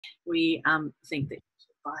We think that you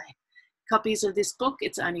should buy copies of this book.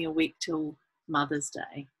 It's only a week till Mother's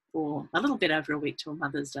Day, or a little bit over a week till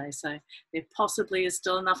Mother's Day, so there possibly is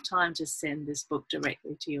still enough time to send this book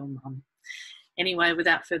directly to your mum. Anyway,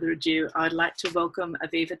 without further ado, I'd like to welcome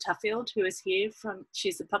Aviva Tuffield, who is here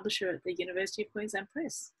she's the publisher at the University of Queensland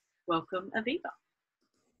Press. Welcome, Aviva.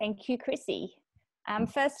 Thank you, Chrissy.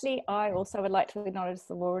 Firstly, I also would like to acknowledge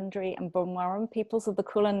the Wurundjeri and Bunurong peoples of the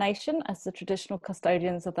Kulin Nation as the traditional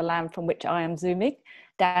custodians of the land from which I am zooming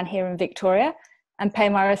down here in Victoria, and pay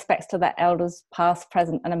my respects to their elders past,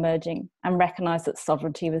 present and emerging, and recognise that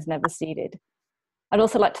sovereignty was never ceded. I'd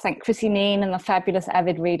also like to thank Chrissy Neen and the fabulous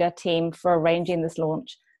Avid Reader team for arranging this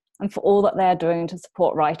launch and for all that they're doing to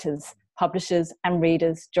support writers, publishers and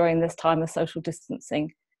readers during this time of social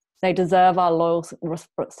distancing. They deserve our loyal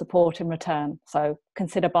support in return, so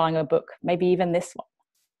consider buying a book, maybe even this one.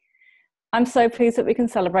 I'm so pleased that we can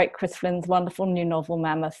celebrate Chris Flynn's wonderful new novel,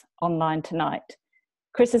 Mammoth, online tonight.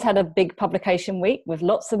 Chris has had a big publication week with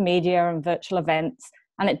lots of media and virtual events,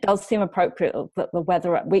 and it does seem appropriate that the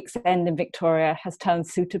weather at week's end in Victoria has turned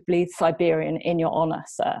suitably Siberian in your honour,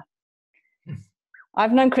 sir.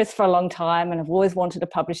 I've known Chris for a long time and have always wanted to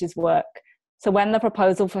publish his work. So when the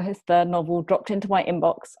proposal for his third novel dropped into my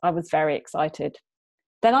inbox, I was very excited.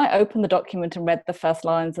 Then I opened the document and read the first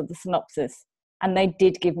lines of the synopsis, and they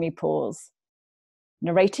did give me pause.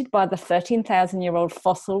 Narrated by the 13,000-year-old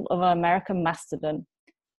fossil of an American mastodon,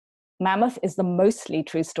 Mammoth is the mostly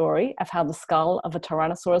true story of how the skull of a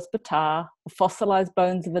Tyrannosaurus bataar, the fossilized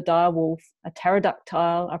bones of a dire wolf, a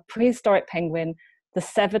pterodactyl, a prehistoric penguin, the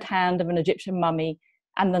severed hand of an Egyptian mummy,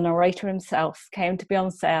 and the narrator himself came to be on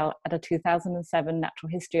sale at a 2007 natural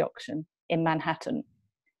history auction in Manhattan.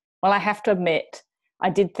 Well, I have to admit, I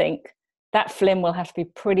did think that Flynn will have to be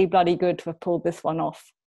pretty bloody good to have pulled this one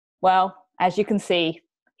off. Well, as you can see,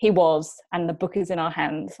 he was, and the book is in our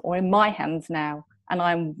hands, or in my hands now, and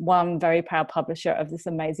I'm one very proud publisher of this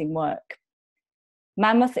amazing work.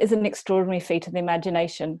 Mammoth is an extraordinary feat of the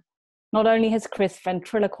imagination. Not only has Chris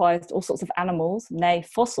ventriloquized all sorts of animals, nay,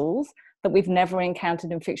 fossils, that we've never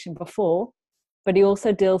encountered in fiction before, but he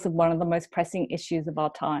also deals with one of the most pressing issues of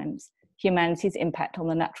our times, humanity's impact on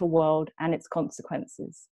the natural world and its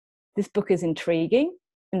consequences. This book is intriguing,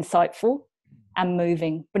 insightful, and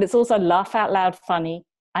moving, but it's also laugh out loud funny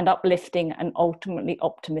and uplifting and ultimately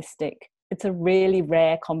optimistic. It's a really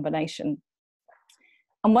rare combination.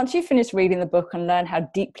 And once you finish reading the book and learn how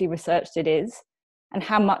deeply researched it is, and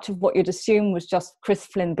how much of what you'd assume was just Chris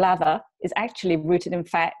Flynn blather is actually rooted in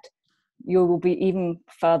fact, you will be even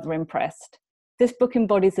further impressed. This book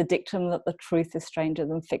embodies the dictum that the truth is stranger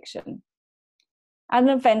than fiction. At an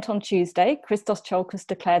event on Tuesday, Christos Tsiolkas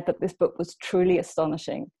declared that this book was truly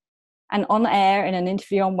astonishing. And on air in an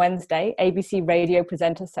interview on Wednesday, ABC radio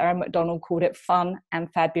presenter Sarah McDonald called it fun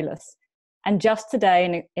and fabulous. And just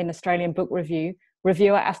today in Australian Book Review,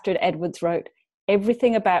 reviewer Astrid Edwards wrote,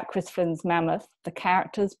 "Everything about Chris Flynn's Mammoth, the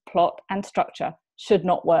characters, plot and structure, should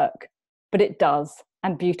not work, but it does,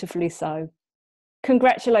 and beautifully so."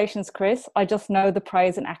 Congratulations, Chris. I just know the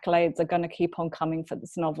praise and accolades are going to keep on coming for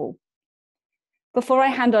this novel. Before I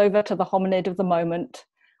hand over to the hominid of the moment,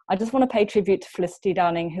 I just want to pay tribute to Felicity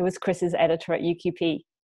Dunning, who was Chris's editor at UQP.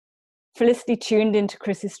 Felicity tuned into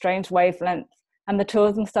Chris's strange wavelength, and the two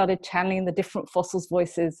of them started channeling the different fossils'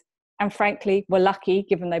 voices. And frankly, we're lucky,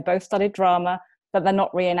 given they both studied drama, that they're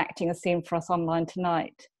not reenacting a scene for us online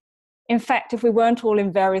tonight. In fact, if we weren't all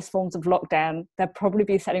in various forms of lockdown, they'd probably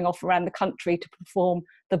be setting off around the country to perform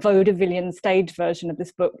the vaudevillian stage version of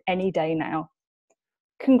this book any day now.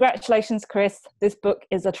 Congratulations, Chris. This book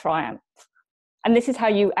is a triumph. And this is how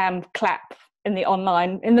you clap in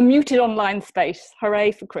the muted online space.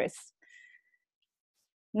 Hooray for Chris.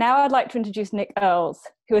 Now I'd like to introduce Nick Earls,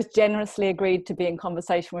 who has generously agreed to be in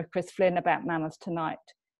conversation with Chris Flynn about Mammoth tonight.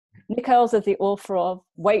 Nick Earls is the author of,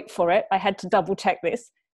 wait for it, I had to double check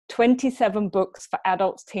this, 27 books for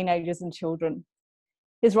adults, teenagers and children.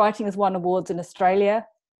 His writing has won awards in Australia,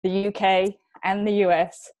 the UK and the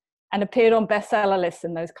US, and appeared on bestseller lists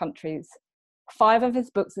in those countries. 5 of his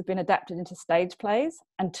books have been adapted into stage plays,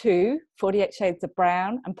 and 2, 48 Shades of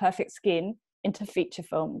Brown and Perfect Skin, into feature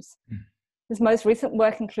films. His most recent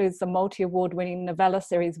work includes the multi-award-winning novella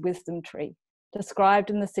series Wisdom Tree, described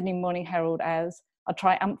in the Sydney Morning Herald as a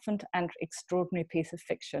triumphant and extraordinary piece of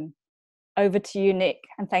fiction. Over to you, Nick,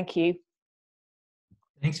 and thank you.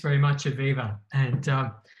 Thanks very much, Aviva. And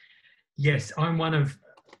yes, I'm one of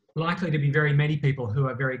likely to be very many people who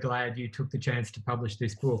are very glad you took the chance to publish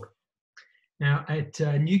this book. Now, at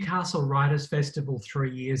Newcastle Writers' Festival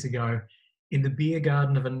 3 years ago, in the beer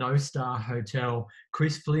garden of a no-star hotel,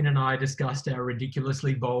 Chris Flynn and I discussed our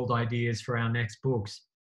ridiculously bold ideas for our next books.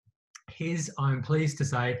 His, I'm pleased to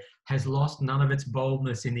say, has lost none of its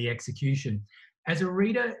boldness in the execution. As a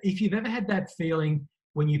reader, if you've ever had that feeling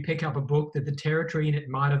when you pick up a book that the territory in it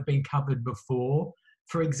might have been covered before,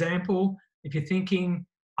 for example, if you're thinking,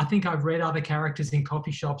 I think I've read other characters in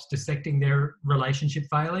coffee shops dissecting their relationship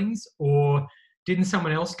failings, or didn't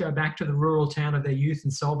someone else go back to the rural town of their youth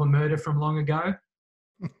and solve a murder from long ago?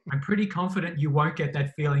 I'm pretty confident you won't get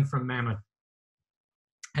that feeling from Mammoth.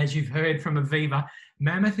 As you've heard from Aviva,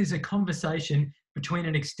 Mammoth is a conversation between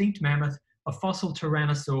an extinct mammoth, a fossil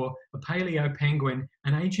tyrannosaur, a paleo penguin,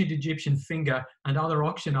 an ancient Egyptian finger, and other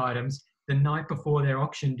auction items the night before they're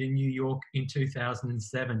auctioned in New York in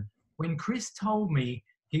 2007. When Chris told me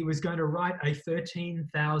he was going to write a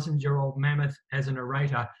 13,000-year-old mammoth as a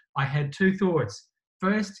narrator, I had two thoughts.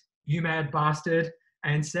 First, you mad bastard.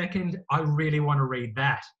 And second, I really want to read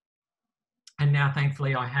that. And now,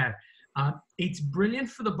 thankfully, I have. It's brilliant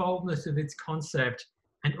for the boldness of its concept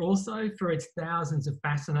and also for its thousands of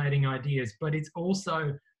fascinating ideas, but it's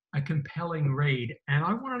also a compelling read. And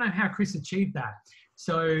I want to know how Chris achieved that.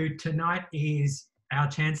 So tonight is our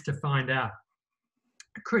chance to find out.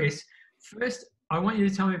 Chris, first, I want you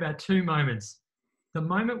to tell me about two moments. The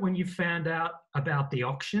moment when you found out about the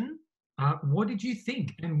auction, what did you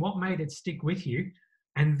think and what made it stick with you?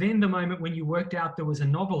 And then the moment when you worked out there was a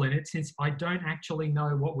novel in it, since I don't actually know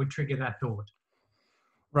what would trigger that thought.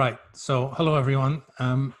 Right. So hello, everyone.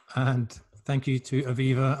 And thank you to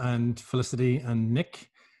Aviva and Felicity and Nick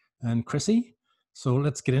and Chrissy. So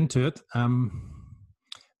let's get into it.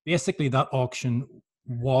 Basically, that auction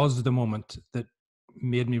was the moment that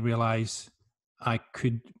made me realize I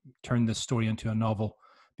could turn this story into a novel,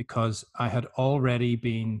 because I had already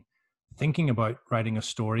been thinking about writing a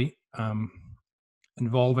story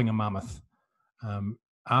involving a mammoth.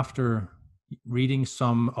 After reading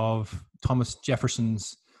some of Thomas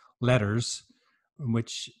Jefferson's letters, in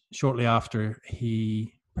which shortly after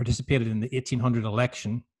he participated in the 1800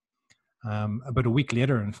 election, about a week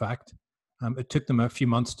later, in fact, it took them a few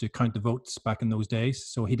months to count the votes back in those days.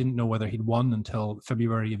 So he didn't know whether he'd won until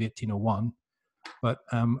February of 1801. But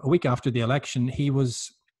a week after the election, he was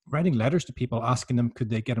writing letters to people asking them, could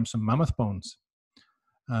they get him some mammoth bones?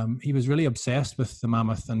 He was really obsessed with the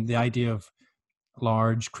mammoth and the idea of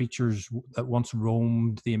large creatures that once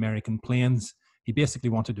roamed the American plains. He basically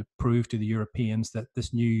wanted to prove to the Europeans that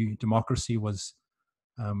this new democracy was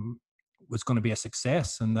going to be a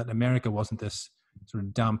success, and that America wasn't this sort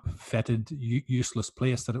of damp, fetid, useless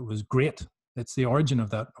place, that it was great. It's the origin of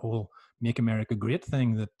that whole "Make America Great"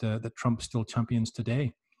 thing that Trump still champions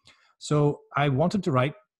today. So I wanted to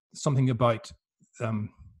write something about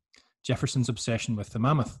Jefferson's obsession with the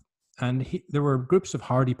mammoth. And there were groups of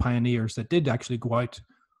hardy pioneers that did actually go out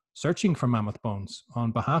searching for mammoth bones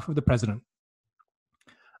on behalf of the president.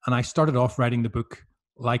 And I started off writing the book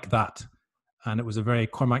like that. And it was a very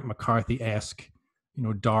Cormac McCarthy-esque,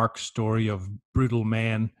 dark story of brutal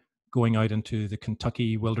men going out into the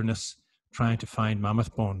Kentucky wilderness trying to find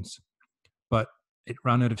mammoth bones. But it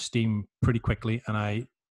ran out of steam pretty quickly, and I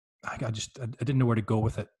didn't know where to go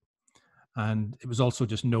with it. And it was also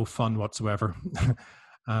just no fun whatsoever.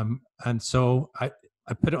 And so I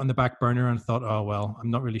put it on the back burner and thought, oh, well, I'm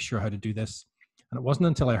not really sure how to do this. And it wasn't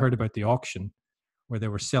until I heard about the auction where they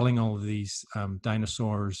were selling all of these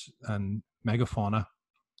dinosaurs and megafauna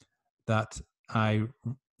that a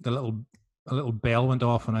little bell went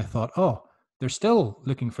off, and I thought, oh, they're still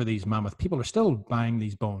looking for these mammoth. People are still buying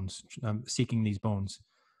these bones, seeking these bones.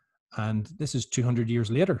 And this is 200 years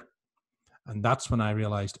later. And that's when I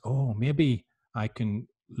realized, oh, maybe I can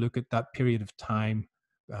look at that period of time,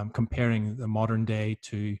 comparing the modern day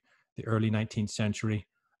to the early 19th century,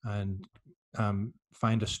 and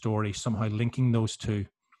find a story somehow linking those two.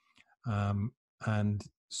 And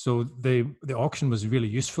so the auction was a really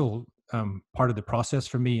useful part of the process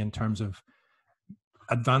for me in terms of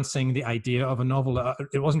advancing the idea of a novel.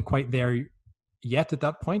 It wasn't quite there yet at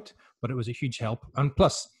that point, but it was a huge help. And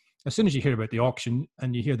plus, as soon as you hear about the auction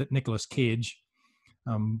and you hear that Nicolas Cage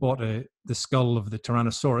bought the skull of the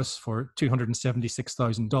Tyrannosaurus for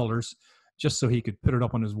 $276,000 just so he could put it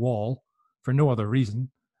up on his wall for no other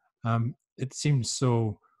reason, it seems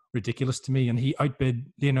so ridiculous to me. And he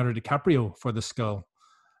outbid Leonardo DiCaprio for the skull.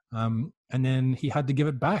 And then he had to give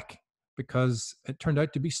it back because it turned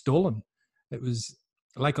out to be stolen. It was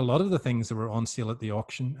like a lot of the things that were on sale at the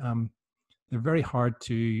auction. They're very hard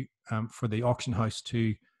to for the auction house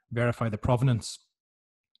to verify the provenance.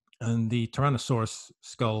 And the Tyrannosaurus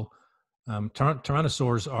skull,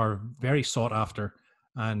 tyrannosaurs are very sought after,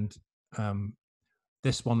 and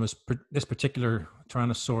this particular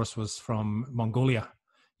Tyrannosaurus was from Mongolia.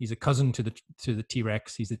 He's a cousin to the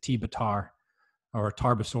T-Rex. He's the T-Batar, or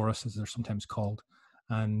Tarbosaurus, as they're sometimes called.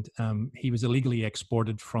 And he was illegally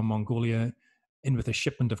exported from Mongolia in with a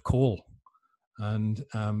shipment of coal, and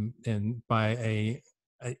by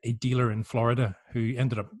a dealer in Florida who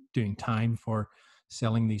ended up doing time for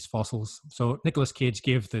selling these fossils. So Nicolas Cage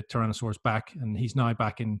gave the Tyrannosaurus back, and he's now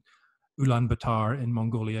back in Ulaanbaatar in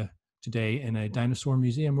Mongolia today in a dinosaur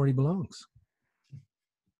museum where he belongs.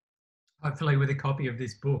 Hopefully with a copy of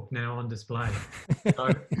this book now on display. So.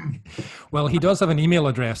 Well, he does have an email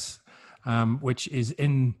address, which is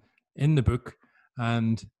in the book,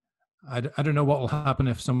 and I don't know what will happen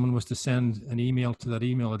if someone was to send an email to that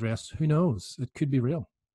email address. Who knows? It could be real.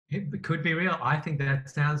 It could be real. I think that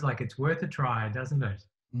sounds like it's worth a try, doesn't it?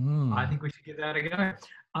 I think we should give that a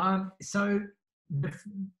go. So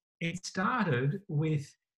it started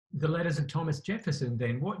with the letters of Thomas Jefferson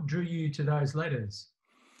then. What drew you to those letters?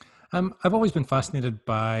 I've always been fascinated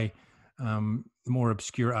by the more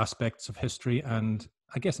obscure aspects of history, and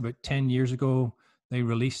I guess about 10 years ago, they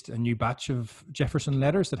released a new batch of Jefferson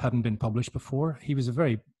letters that hadn't been published before. He was a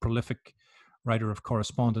very prolific writer of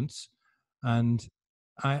correspondence, and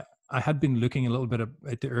I had been looking a little bit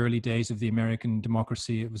at the early days of the American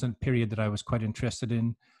democracy. It was a period that I was quite interested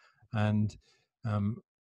in, and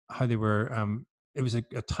how they were. It was a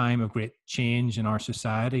time of great change in our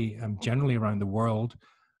society, generally around the world.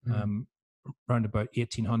 Around about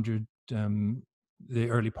 1800, the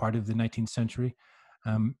early part of the 19th century,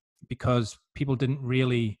 because people didn't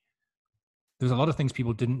really, there's a lot of things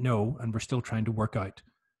people didn't know and were still trying to work out.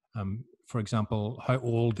 For example, how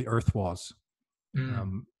old the earth was.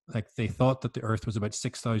 Like they thought that the earth was about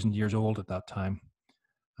 6,000 years old at that time.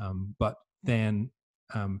 But then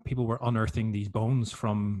people were unearthing these bones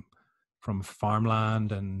from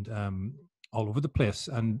farmland and all over the place.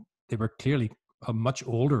 And they were clearly much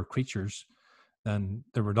older creatures than,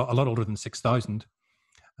 they were a lot older than 6,000.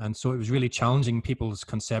 And so it was really challenging people's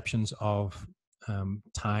conceptions of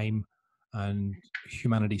time and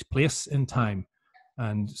humanity's place in time.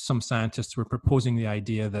 And some scientists were proposing the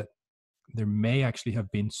idea that there may actually have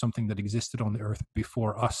been something that existed on the earth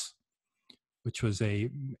before us, which was a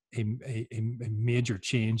major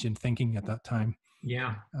change in thinking at that time.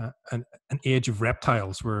 Yeah. An age of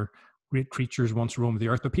reptiles where great creatures once roamed the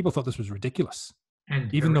earth, but people thought this was ridiculous.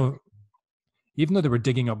 And even though they were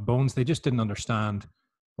digging up bones, they just didn't understand,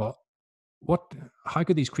 well, how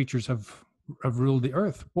could these creatures have ruled the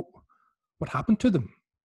earth? What happened to them?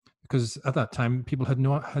 Because at that time, people had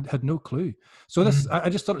no clue. So I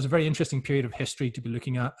just thought it was a very interesting period of history to be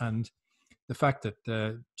looking at, and the fact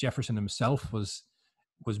that Jefferson himself was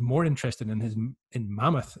more interested in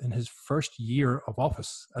Mammoth in his first year of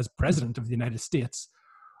office as president of the United States.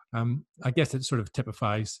 I guess it sort of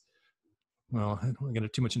typifies, well, I don't want to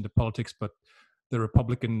get too much into politics, but the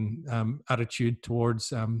Republican attitude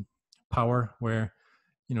towards power, where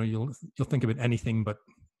you'll think about anything but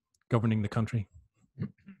governing the country.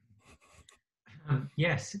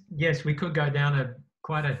 Yes, we could go down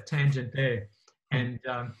quite a tangent there, and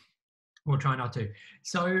we'll try not to.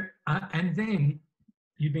 So, and then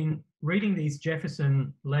you've been reading these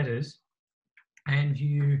Jefferson letters, and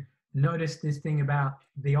you noticed this thing about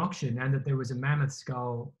the auction and that there was a mammoth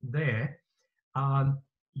skull there.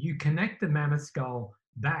 You connect the mammoth skull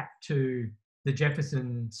back to the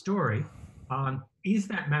Jefferson story. Is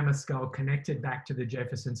that mammoth skull connected back to the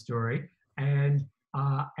Jefferson story? And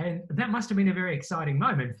that must have been a very exciting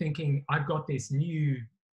moment, thinking, I've got this new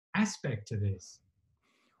aspect to this.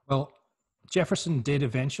 Well, Jefferson did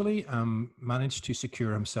eventually manage to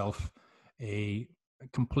secure himself a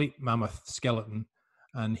complete mammoth skeleton,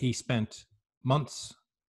 and he spent months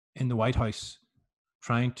in the White House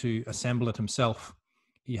trying to assemble it himself.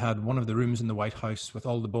 He had one of the rooms in the White House with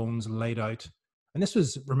all the bones laid out. And this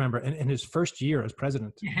was, remember, in his first year as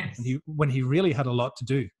president, yes. when he really had a lot to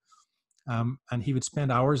do. And he would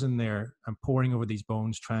spend hours in there and poring over these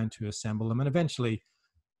bones, trying to assemble them. And eventually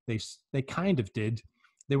they kind of did.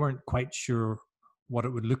 They weren't quite sure what it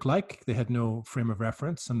would look like. They had no frame of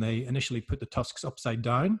reference. And they initially put the tusks upside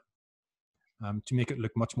down to make it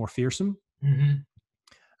look much more fearsome.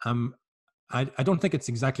 Mm-hmm. I don't think it's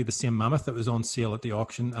exactly the same mammoth that was on sale at the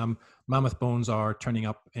auction. Mammoth bones are turning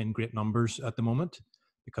up in great numbers at the moment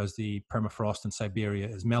because the permafrost in Siberia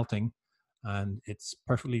is melting, and it's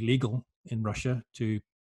perfectly legal in Russia to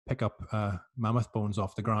pick up mammoth bones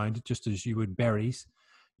off the ground, just as you would berries.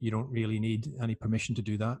 You don't really need any permission to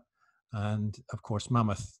do that. And of course,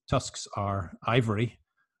 mammoth tusks are ivory,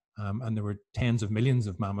 and there were tens of millions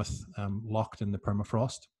of mammoth locked in the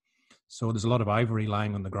permafrost. So there's a lot of ivory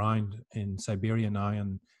lying on the ground in Siberia now,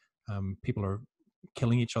 and people are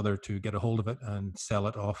killing each other to get a hold of it and sell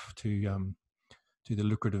it off to the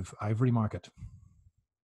lucrative ivory market.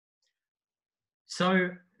 So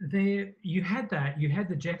there, you had that. You had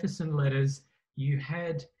the Jefferson letters. You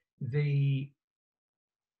had the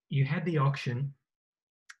auction,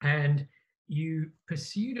 and you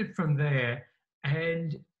pursued it from there.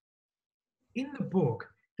 And in the book,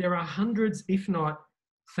 there are hundreds, if not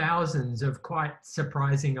thousands, of quite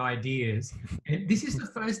surprising ideas. And this is the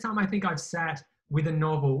first time I think I've sat with a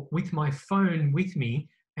novel with my phone with me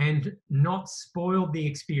and not spoiled the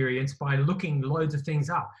experience by looking loads of things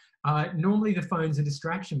up. Normally the phone's a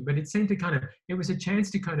distraction, but it seemed to it was a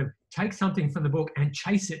chance to kind of take something from the book and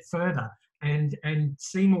chase it further and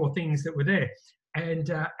see more things that were there. And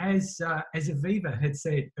as Aviva had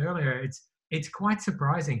said earlier, it's quite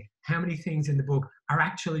surprising how many things in the book are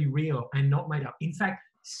actually real and not made up. In fact,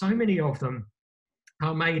 so many of them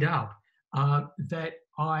are made up that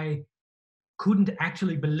I couldn't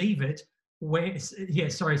actually believe it.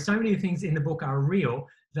 So many things in the book are real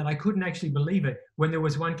that I couldn't actually believe it when there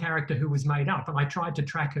was one character who was made up, and I tried to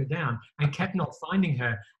track her down and kept not finding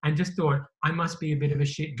her, and just thought I must be a bit of a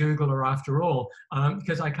shit Googler after all,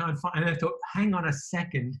 because I can't find. And I thought, hang on a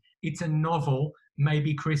second, it's a novel.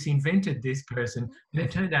 Maybe Chris invented this person, and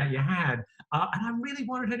it turned out you had. And I really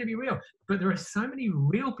wanted her to be real, but there are so many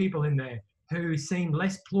real people in there who seem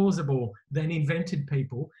less plausible than invented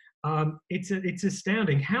people. It's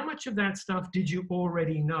astounding. How much of that stuff did you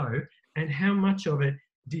already know, and how much of it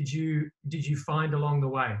did you find along the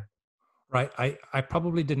way? Right. I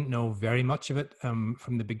probably didn't know very much of it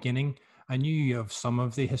from the beginning. I knew of some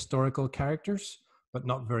of the historical characters, but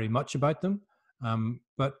not very much about them.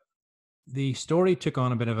 But the story took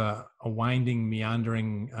on a bit of a winding,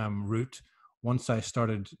 meandering route once I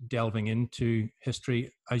started delving into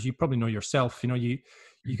history. As you probably know yourself, you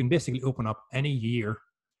can basically open up any year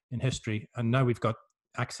in history, and now we've got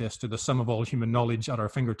access to the sum of all human knowledge at our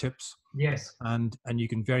fingertips. Yes. And you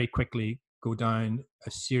can very quickly go down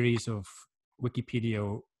a series of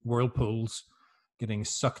Wikipedia whirlpools, getting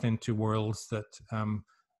sucked into worlds that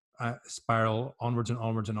spiral onwards and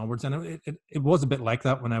onwards and onwards. And it was a bit like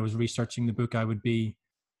that when I was researching the book. I'd be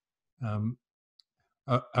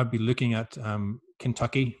looking at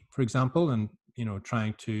Kentucky, for example, and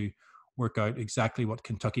trying to work out exactly what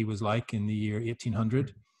Kentucky was like in the year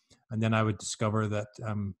 1800. And then I would discover that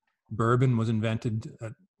bourbon was invented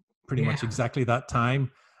at pretty much exactly that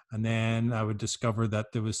time. And then I would discover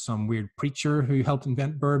that there was some weird preacher who helped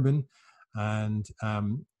invent bourbon, and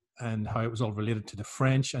how it was all related to the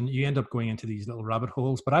French. And you end up going into these little rabbit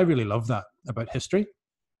holes. But I really love that about history.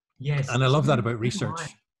 Yes. And I love that about research.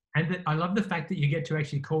 And I love the fact that you get to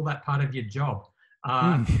actually call that part of your job.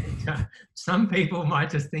 Some people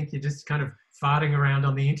might just think you're just kind of farting around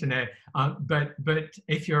on the internet, but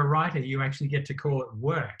if you're a writer, you actually get to call it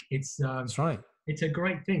work. That's right. It's a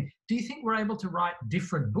great thing. Do you think we're able to write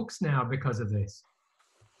different books now because of this?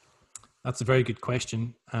 That's a very good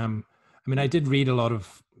question. I did read a lot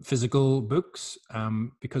of physical books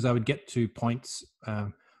because I would get to points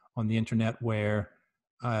on the internet where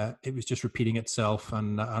it was just repeating itself,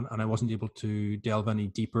 and I wasn't able to delve any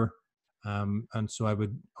deeper. And so I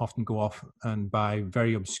would often go off and buy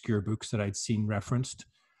very obscure books that I'd seen referenced,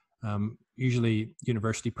 usually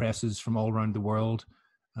university presses from all around the world,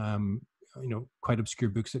 quite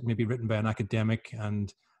obscure books that may be written by an academic,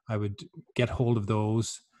 and I would get hold of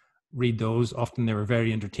those, read those. Often they were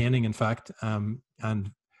very entertaining, in fact,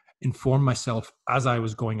 and inform myself as I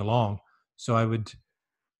was going along. So I would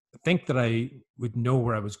think that I would know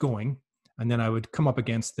where I was going, and then I would come up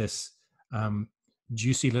against this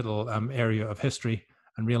juicy little area of history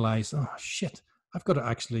and realize, oh shit, I've got to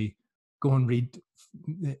actually go and read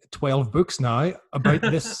 12 books now about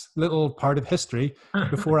this little part of history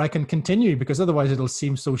before I can continue, because otherwise it'll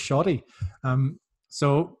seem so shoddy.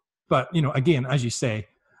 But again, as you say,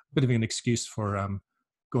 a bit of an excuse for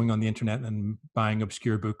going on the internet and buying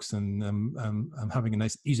obscure books and having a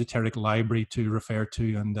nice esoteric library to refer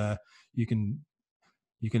to, and you can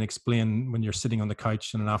explain when you're sitting on the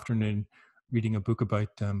couch in an afternoon reading a book about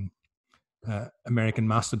American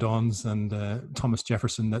mastodons and Thomas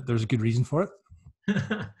Jefferson that there's a good reason for it.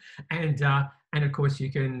 And of course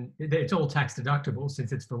it's all tax deductible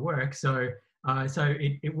since it's for work, so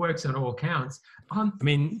it works on all counts.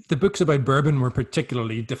 The books about bourbon were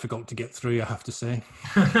particularly difficult to get through, I have to say.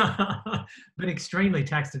 But extremely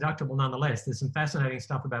tax deductible nonetheless. There's some fascinating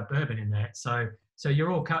stuff about bourbon in there, so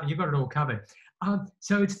you've got it all covered.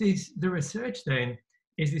 So it's the research then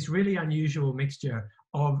is this really unusual mixture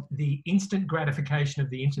of the instant gratification of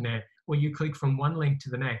the internet, where you click from one link to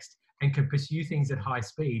the next and can pursue things at high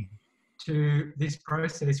speed, to this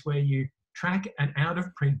process where you track an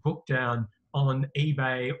out-of-print book down on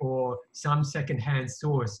eBay or some second-hand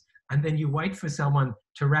source, and then you wait for someone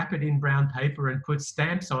to wrap it in brown paper and put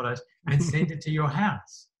stamps on it and send it to your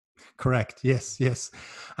house. Correct. Yes, yes.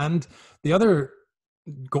 And the other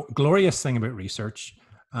glorious thing about research,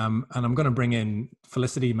 and I'm going to bring in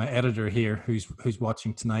Felicity, my editor here, who's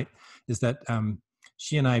watching tonight, is that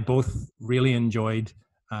she and I both really enjoyed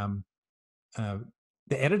the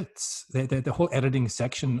edits, the whole editing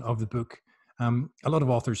section of the book. A lot of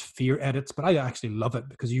authors fear edits, but I actually love it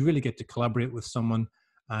because you really get to collaborate with someone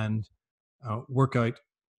and work out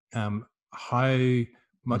how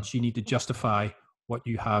much you need to justify what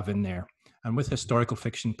you have in there. And with historical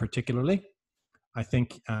fiction particularly, I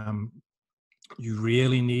think you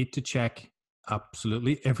really need to check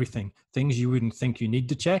absolutely everything. Things you wouldn't think you need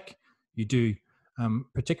to check, you do,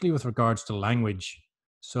 particularly with regards to language.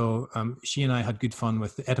 So she and I had good fun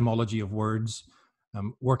with the etymology of words,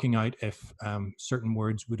 working out if certain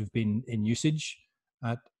words would have been in usage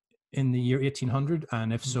in the year 1800,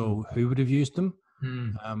 and if so, who would have used them.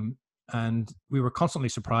 And we were constantly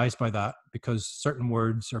surprised by that, because certain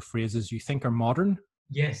words or phrases you think are modern,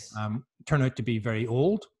 yes, turn out to be very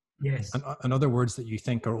old. Yes. And other words that you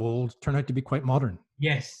think are old turn out to be quite modern.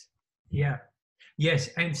 Yes. Yeah. Yes.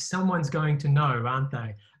 And someone's going to know, aren't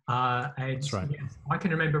they? That's right. Yes, I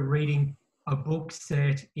can remember reading a book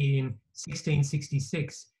set in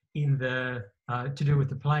 1666 in the to do with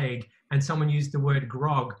the plague, and someone used the word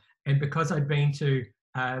grog, and because I'd been to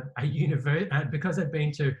because I'd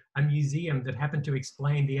been to a museum that happened to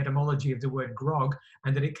explain the etymology of the word grog,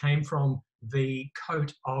 and that it came from the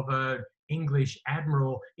coat of a English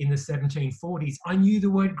admiral in the 1740s, I knew the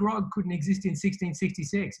word grog couldn't exist in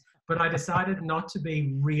 1666, but I decided not to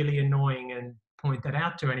be really annoying and point that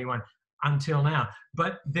out to anyone until now.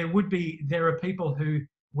 But there are people who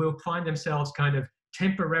will find themselves kind of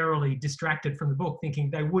temporarily distracted from the book, thinking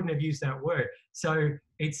they wouldn't have used that word. So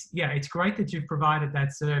it's great that you've provided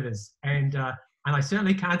that service, and I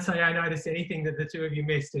certainly can't say I noticed anything that the two of you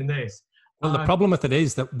missed in this. Well, the problem with it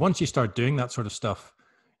is that once you start doing that sort of stuff,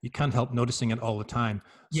 you can't help noticing it all the time.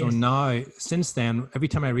 So Yes. now, since then, every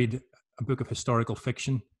time I read a book of historical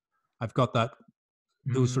fiction, I've got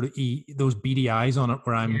those sort of those beady eyes on it,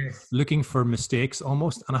 where I'm looking for mistakes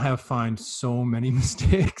almost, and I have found so many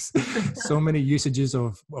mistakes, so many usages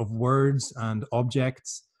of words and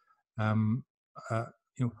objects,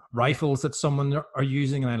 rifles that someone are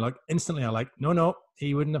using, and I instantly no,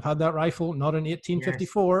 he wouldn't have had that rifle, not in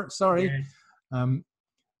 1854. Yes. Sorry. Yes.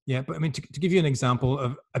 Yeah, but I mean, to give you an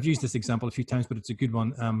example I've used this example a few times, but it's a good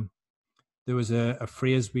one. There was a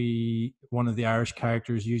phrase one of the Irish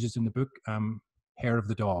characters uses in the book, hair of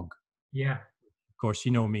the dog. Yeah. Of course,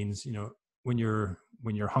 means, when you're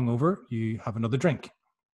hungover, you have another drink.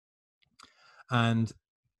 And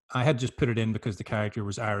I had just put it in because the character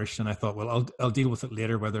was Irish, and I thought, well, I'll deal with it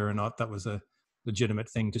later, whether or not that was a legitimate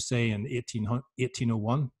thing to say in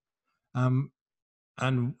 1801.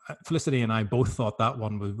 And Felicity and I both thought that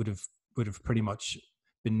one would have pretty much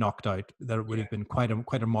been knocked out, that it would have been quite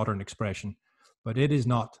a modern expression. But it is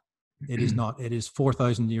not. It is not. It is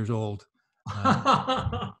 4,000 years old.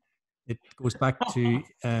 It goes back to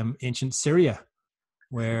ancient Syria,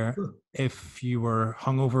 where if you were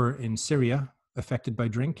hungover in Syria, affected by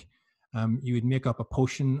drink, you would make up a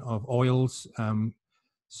potion of oils,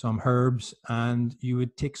 some herbs, and you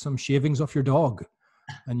would take some shavings off your dog,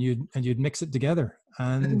 and you'd mix it together.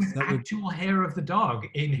 And there was actual hair of the dog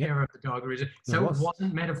in hair of the dog, so it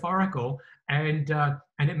wasn't metaphorical, and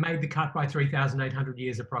it made the cut by 3,800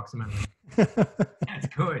 years approximately. That's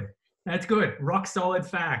good. That's good. Rock solid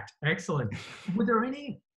fact. Excellent. Were there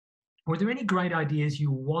any great ideas you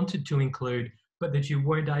wanted to include, but that you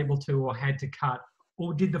weren't able to or had to cut?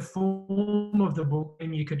 Or did the form of the book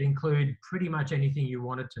mean you could include pretty much anything you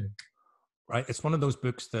wanted to? Right. It's one of those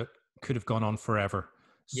books that could have gone on forever.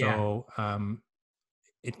 So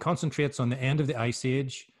it concentrates on the end of the Ice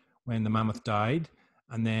Age, when the mammoth died,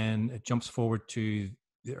 and then it jumps forward to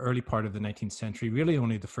the early part of the 19th century, really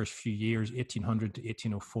only the first few years, 1800 to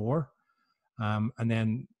 1804. And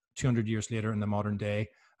then 200 years later in the modern day.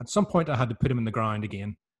 At some point, I had to put him in the ground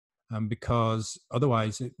again, because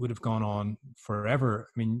otherwise it would have gone on forever.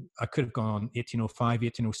 I mean, I could have gone on 1805,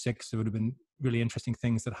 1806. There would have been really interesting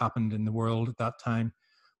things that happened in the world at that time.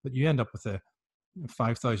 But you end up with a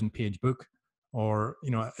 5,000-page book, or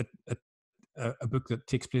a book that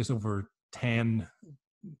takes place over 10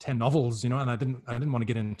 novels, and I didn't want to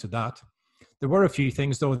get into that. There were a few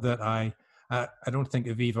things though that I don't think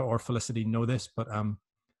Aviva or Felicity know this, but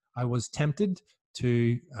I was tempted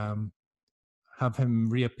to have him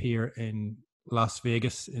reappear in Las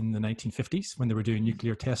Vegas in the 1950s when they were doing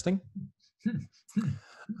nuclear testing.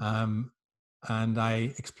 And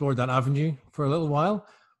I explored that avenue for a little while,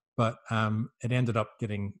 but it ended up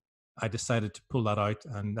getting, I decided to pull that out,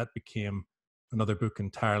 and that became another book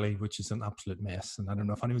entirely, which is an absolute mess. And I don't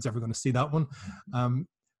know if anyone's ever going to see that one.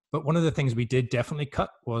 But one of the things we did definitely cut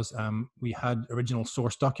was we had original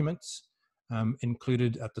source documents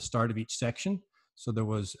included at the start of each section. So there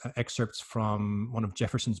was excerpts from one of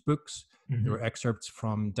Jefferson's books. Mm-hmm. There were excerpts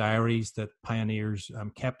from diaries that pioneers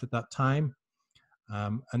kept at that time.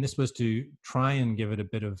 And this was to try and give it a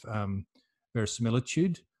bit of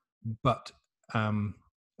verisimilitude. But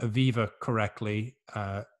Aviva correctly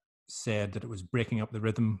said that it was breaking up the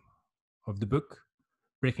rhythm of the book,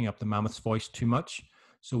 breaking up the Mammoth's voice too much.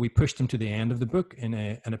 So we pushed them to the end of the book in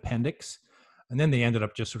an appendix. And then they ended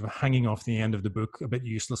up just sort of hanging off the end of the book a bit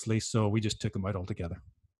uselessly. So we just took them out altogether.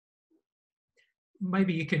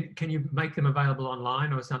 Maybe you can you make them available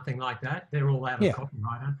online or something like that? They're all out of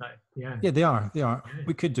copyright, aren't they? Yeah. Yeah, they are. They are. Yeah.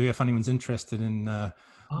 We could do, if anyone's interested in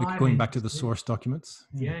going back to the source documents.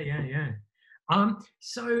 Yeah.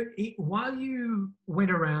 So while you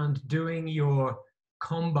went around doing your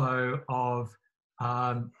combo of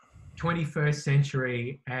 21st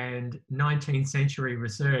century and 19th century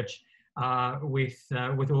research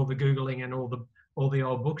with all the Googling and all the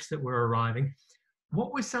old books that were arriving,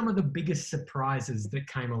 what were some of the biggest surprises that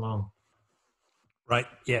came along? Right.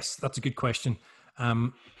 Yes, that's a good question. I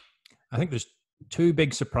think there's two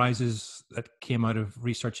big surprises that came out of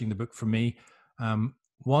researching the book for me.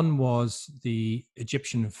 One was the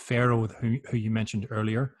Egyptian pharaoh who you mentioned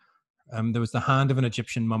earlier. There was the hand of an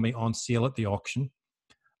Egyptian mummy on sale at the auction.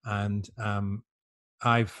 And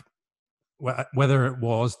whether it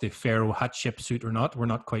was the pharaoh Hatshepsut or not, we're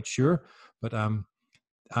not quite sure. But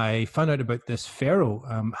I found out about this pharaoh,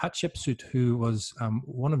 Hatshepsut, who was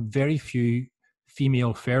one of very few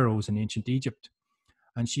female pharaohs in ancient Egypt.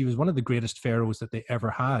 And she was one of the greatest pharaohs that they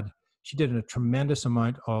ever had. She did a tremendous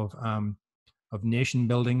amount of nation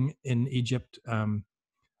building in Egypt and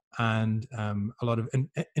a lot of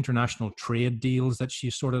international trade deals that she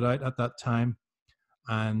sorted out at that time.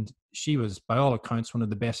 And she was, by all accounts, one of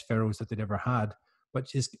the best pharaohs that they'd ever had, but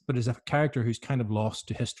is a character who's kind of lost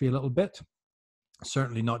to history a little bit.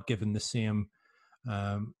 Certainly not given the same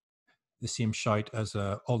shout as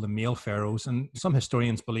all the male pharaohs. And some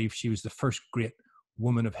historians believe she was the first great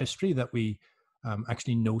woman of history that we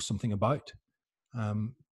actually know something about.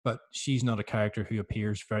 But she's not a character who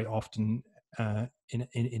appears very often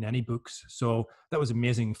in any books. So that was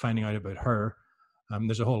amazing finding out about her.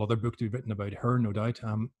 There's a whole other book to be written about her, no doubt.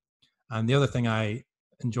 And the other thing I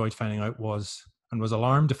enjoyed finding out was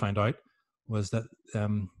alarmed to find out, was that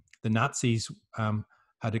the Nazis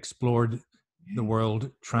had explored the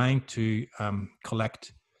world trying to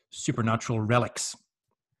collect supernatural relics.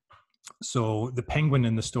 So the penguin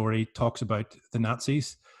in the story talks about the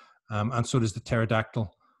Nazis, and so does the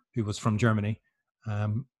pterodactyl, who was from Germany.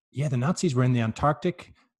 The Nazis were in the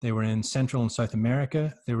Antarctic. They were in Central and South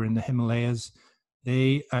America. They were in the Himalayas.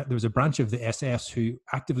 There was a branch of the SS who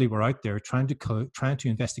actively were out there trying to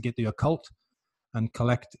investigate the occult and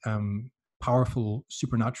collect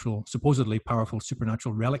supposedly powerful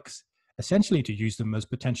supernatural relics, essentially to use them as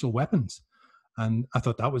potential weapons. And I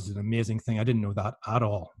thought that was an amazing thing. I didn't know that at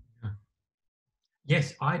all.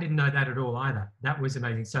 Yes, I didn't know that at all either. That was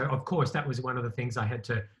amazing. So, of course, that was one of the things I had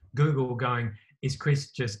to Google, going, is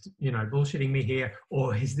Chris just, bullshitting me here,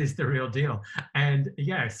 or is this the real deal? And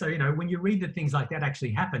so, when you read that things like that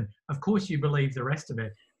actually happen, of course you believe the rest of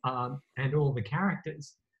it and all the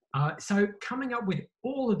characters. So coming up with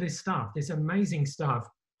all of this stuff, this amazing stuff,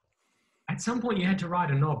 at some point you had to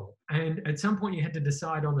write a novel, and at some point you had to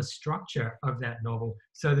decide on the structure of that novel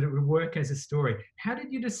so that it would work as a story. How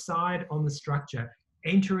did you decide on the structure,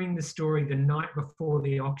 entering the story the night before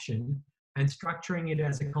the auction and structuring it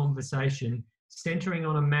as a conversation, centering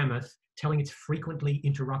on a mammoth, telling its frequently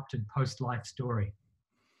interrupted post-life story?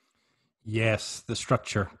 Yes, the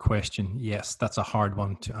structure question. Yes, that's a hard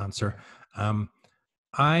one to answer.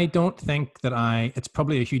 I don't think that it's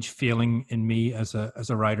probably a huge failing in me as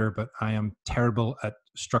a writer, but I am terrible at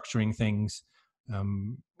structuring things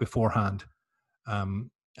beforehand.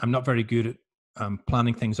 I'm not very good at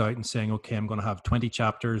planning things out and saying, okay, I'm going to have 20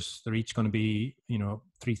 chapters. They're each going to be,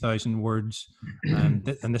 3,000 words. And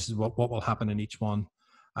this is what will happen in each one.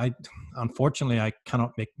 Unfortunately, I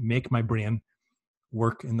cannot make my brain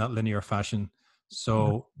work in that linear fashion.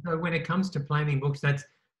 So when it comes to planning books,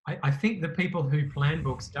 I think the people who plan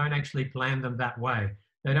books don't actually plan them that way.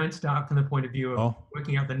 They don't start from the point of view of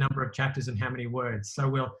working out the number of chapters and how many words. So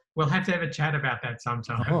we'll have to have a chat about that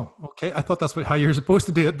sometime. Oh, okay. I thought that's how you're supposed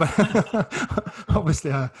to do it, but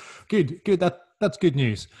obviously, good. That's good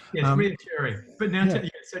news. Yes, reassuring. But now,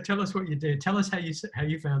 so tell us what you did. Tell us how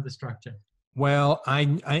you found the structure. Well, I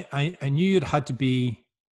knew there had to be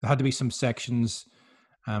some sections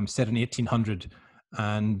set in 1800,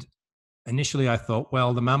 and initially I thought,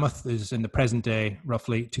 well, the Mammoth is in the present day,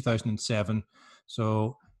 roughly 2007,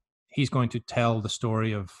 so he's going to tell the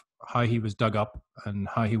story of how he was dug up and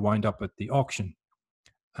how he wound up at the auction.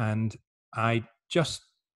 And I just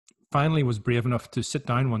finally was brave enough to sit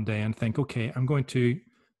down one day and think, okay, I'm going to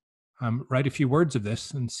write a few words of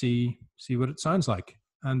this and see what it sounds like.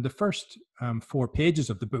 And the first 4 pages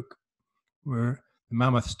of the book were the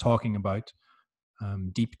Mammoth's talking about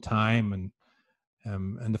deep time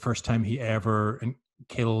and the first time he ever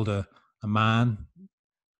killed a man.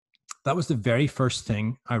 That was the very first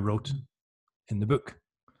thing I wrote in the book.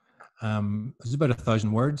 It was about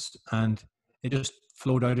 1,000 words, and it just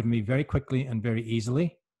flowed out of me very quickly and very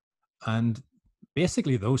easily. And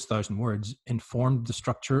basically those 1,000 words informed the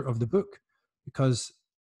structure of the book, because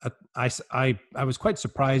I was quite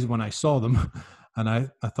surprised when I saw them, and I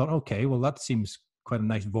thought, okay, well, that seems quite a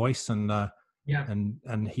nice voice, and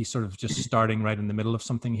and he's sort of just starting right in the middle of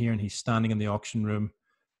something here, and he's standing in the auction room,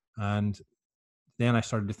 and then I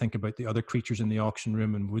started to think about the other creatures in the auction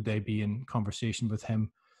room and would they be in conversation with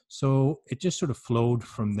him. So it just sort of flowed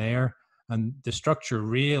from there. And the structure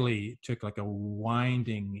really took like a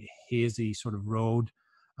winding, hazy sort of road.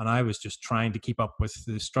 And I was just trying to keep up with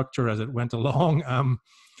the structure as it went along.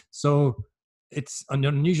 So it's an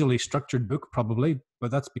unusually structured book, probably,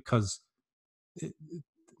 but that's because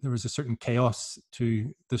there was a certain chaos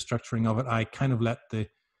to the structuring of it. I kind of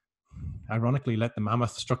ironically let the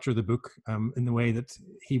Mammoth structure the book in the way that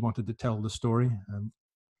he wanted to tell the story.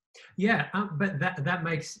 But that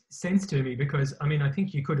makes sense to me, because I mean, I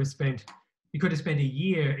think you could have spent a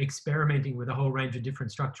year experimenting with a whole range of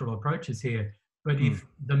different structural approaches here. But if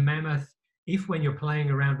when you're playing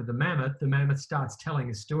around with the Mammoth starts telling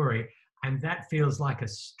a story, and that feels like a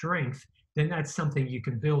strength, then that's something you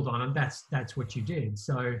can build on, and that's what you did.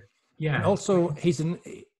 So yeah. And also, he's an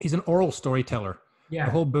oral storyteller. Yeah.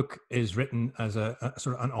 The whole book is written as a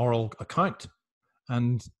sort of an oral account,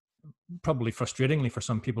 and probably frustratingly for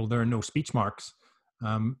some people, there are no speech marks.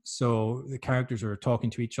 So the characters are talking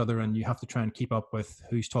to each other, and you have to try and keep up with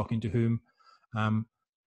who's talking to whom.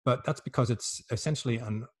 But that's because it's essentially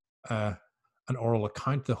an oral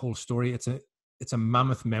account. The whole story. It's a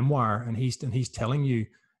Mammoth memoir, and he's telling you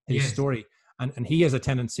his story, and he has a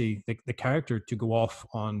tendency, the character, to go off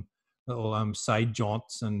on little side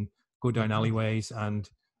jaunts and go down alleyways and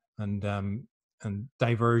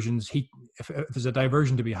diversions. If there's a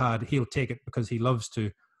diversion to be had, he'll take it because he loves to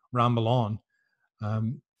ramble on.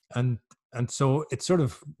 And so it sort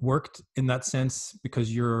of worked in that sense,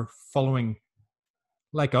 because you're following,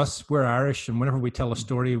 like us, we're Irish, and whenever we tell a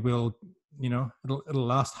story, it'll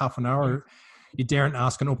last half an hour. You daren't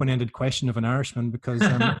ask an open-ended question of an Irishman, because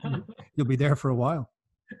you'll be there for a while.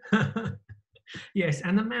 Yes,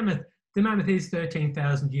 and the Mammoth is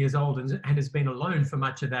 13,000 years old and has been alone for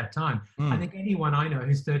much of that time. I think anyone I know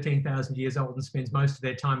who's 13,000 years old and spends most of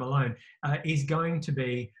their time alone is going to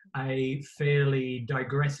be a fairly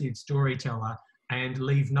digressive storyteller and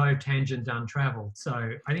leave no tangent untraveled.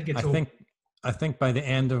 So I think I think by the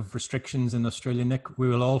end of restrictions in Australia, Nick, we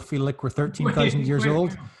will all feel like we're 13,000 years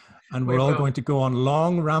old, and we're all going to go on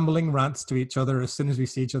long rambling rants to each other as soon as we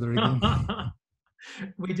see each other again.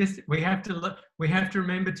 we have to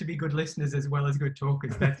remember to be good listeners as well as good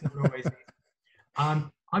talkers. That's not always easy.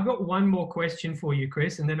 I've got one more question for you,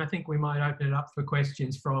 Chris, and then I think we might open it up for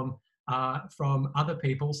questions from other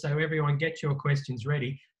people. So everyone, get your questions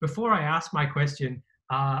ready. Before I ask my question,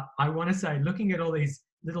 I want to say, looking at all these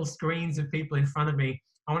little screens of people in front of me,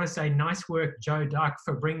 I want to say nice work, Joe Duck,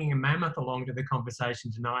 for bringing a mammoth along to the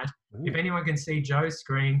conversation tonight. Ooh. If anyone can see Joe's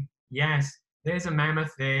screen, yes, there's a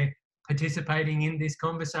mammoth there participating in this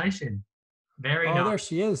conversation. Very nice. Oh, there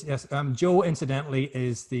she is. Yes, Joe, incidentally,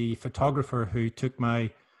 is the photographer who took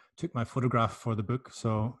my photograph for the book.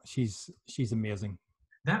 So she's amazing.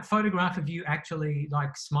 That photograph of you actually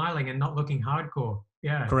like smiling and not looking hardcore.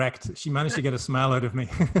 Yeah. Correct. She managed to get a smile out of me.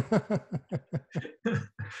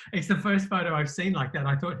 It's the first photo I've seen like that.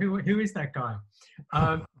 I thought, who is that guy?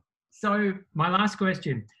 So my last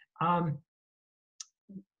question, to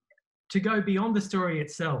go beyond the story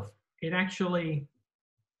itself, it actually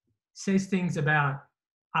says things about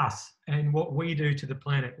us and what we do to the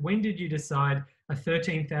planet. When did you decide a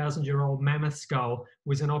 13,000-year-old mammoth skull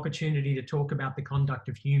was an opportunity to talk about the conduct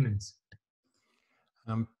of humans?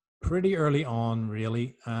 Pretty early on,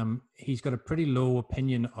 really. He's got a pretty low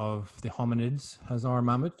opinion of the hominids, has our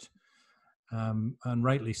mammoth, and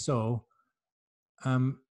rightly so.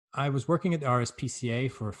 I was working at the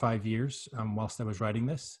RSPCA for 5 years whilst I was writing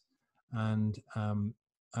this, and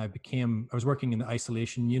I was working in the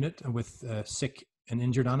isolation unit with sick and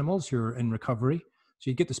injured animals who are in recovery. So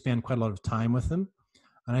you get to spend quite a lot of time with them.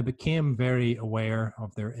 And I became very aware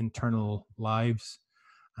of their internal lives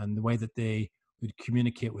and the way that they would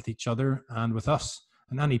communicate with each other and with us.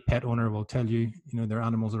 And any pet owner will tell you, their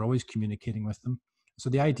animals are always communicating with them. So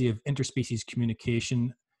the idea of interspecies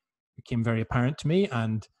communication became very apparent to me,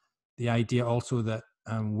 and the idea also that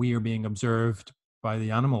we are being observed by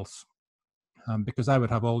the animals, because I would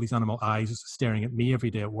have all these animal eyes staring at me every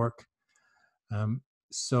day at work.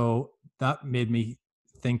 So that made me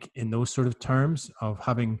think in those sort of terms of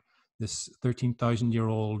having this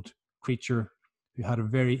 13,000-year-old creature who had a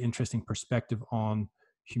very interesting perspective on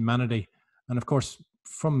humanity. And of course,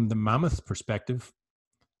 from the mammoth perspective,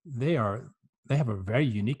 they have a very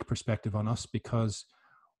unique perspective on us because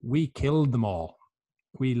we killed them all.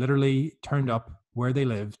 We literally turned up where they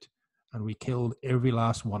lived and we killed every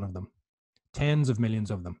last one of them, tens of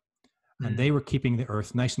millions of them. And they were keeping the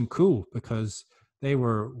earth nice and cool because they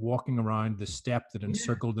were walking around the steppe that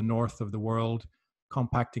encircled the north of the world,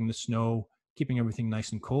 compacting the snow, keeping everything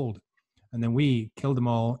nice and cold. And then we killed them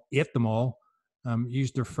all, ate them all,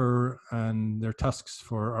 used their fur and their tusks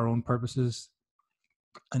for our own purposes.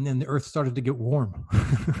 And then the earth started to get warm.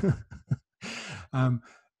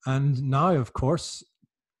 And now, of course,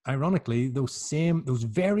 ironically, those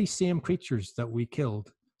very same creatures that we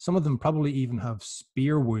killed, some of them probably even have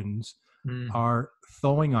spear wounds, are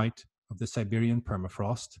thawing out of the Siberian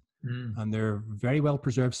permafrost. And they're very well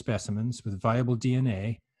preserved specimens with viable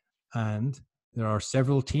DNA. And there are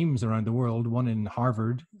several teams around the world, one in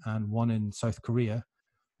Harvard and one in South Korea,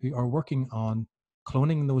 who are working on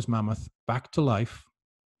cloning those mammoth back to life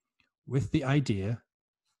with the idea,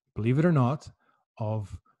 believe it or not,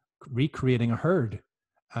 of recreating a herd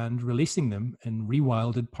and releasing them in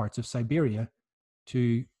rewilded parts of Siberia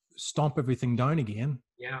to stomp everything down again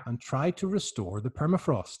and try to restore the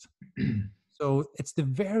permafrost. So it's the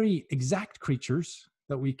very exact creatures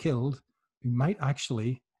that we killed who might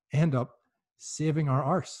actually end up saving our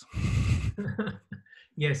arse.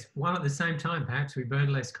 Yes, while at the same time, perhaps we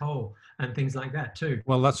burn less coal and things like that too.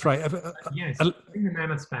 Well, that's right. Yes, bring the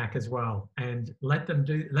mammoths back as well, and let them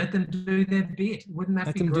do their bit. Wouldn't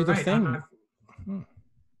that be great? Let them do their thing.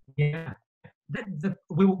 Yeah,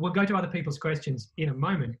 we'll go to other people's questions in a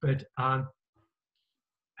moment, but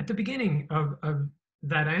at the beginning of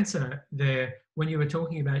that answer there, when you were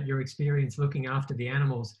talking about your experience looking after the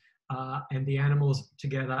animals and the animals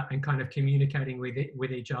together and kind of communicating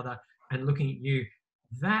with each other and looking at you,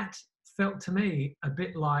 that felt to me a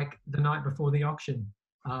bit like the night before the auction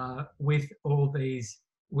with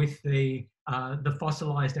the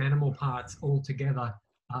fossilized animal parts all together.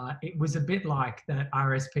 It was a bit like that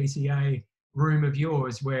RSPCA room of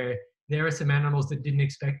yours where there are some animals that didn't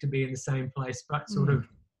expect to be in the same place, but sort of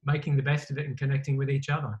making the best of it and connecting with each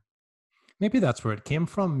other. Maybe that's where it came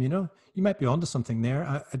from, You might be onto something there.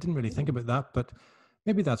 I didn't really think about that, but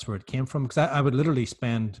maybe that's where it came from, because I would literally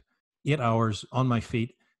spend 8 hours on my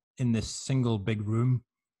feet in this single big room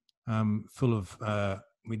full of,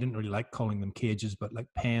 we didn't really like calling them cages, but like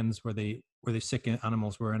pens where the sick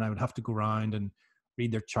animals were. And I would have to go around and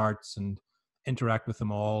read their charts and interact with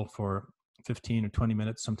them all for 15 or 20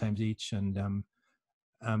 minutes, sometimes each. And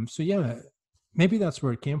so, yeah, maybe that's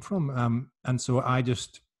where it came from. And so I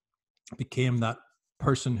just became that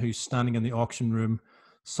person who's standing in the auction room,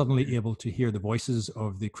 suddenly able to hear the voices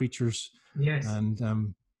of the creatures. Yes.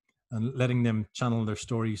 And letting them channel their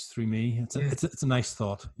stories through me. It's a nice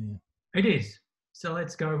thought. Yeah. It is. So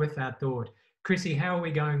let's go with that thought. Chrissy, how are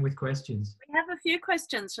we going with questions? We have a few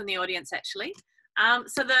questions from the audience, actually.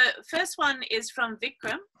 So the first one is from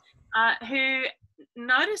Vikram, who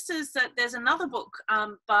notices that there's another book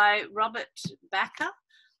by Robert Backer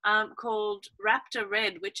called Raptor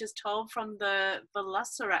Red, which is told from the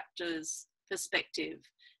velociraptor's perspective.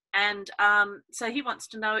 And so he wants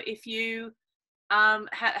to know if you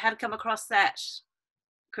had come across that,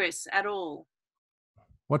 Chris, at all.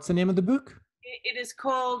 What's the name of the book? It is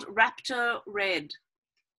called Raptor Red.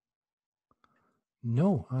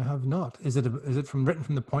 No, I have not. Is it written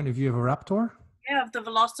from the point of view of a raptor? Yeah, of the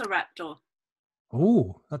velociraptor.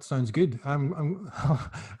 Oh, that sounds good. I'm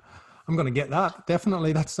going to get that.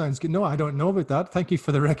 Definitely, that sounds good. No, I don't know about that. Thank you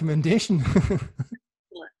for the recommendation.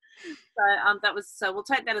 So we'll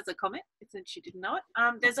take that as a comment since you didn't know it.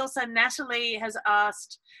 There's also Natalie has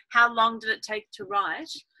asked, how long did it take to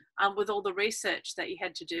write with all the research that you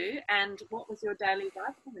had to do, and what was your daily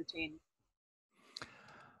writing routine?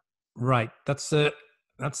 Right, that's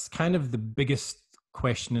kind of the biggest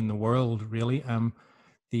question in the world, really.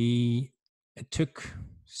 It took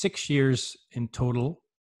 6 years in total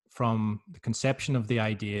from the conception of the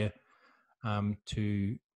idea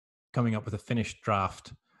to coming up with a finished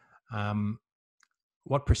draft.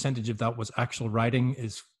 What percentage of that was actual writing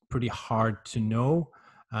is pretty hard to know.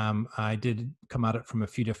 I did come at it from a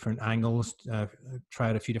few different angles,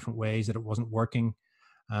 tried a few different ways that it wasn't working.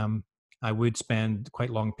 I would spend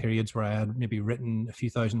quite long periods where I had maybe written a few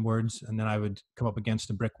thousand words, and then I would come up against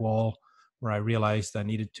a brick wall where I realized I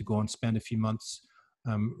needed to go and spend a few months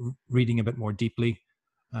reading a bit more deeply.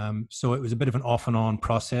 So it was a bit of an off and on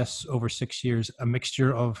process over 6 years, a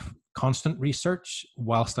mixture of constant research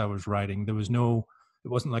whilst I was writing. It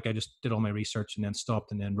wasn't like I just did all my research and then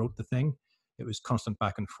stopped and then wrote the thing. It was constant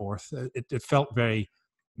back and forth. It felt very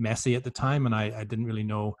messy at the time, and I didn't really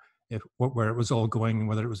know where it was all going and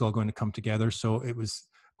whether it was all going to come together. So it was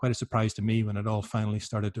quite a surprise to me when it all finally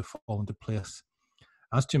started to fall into place.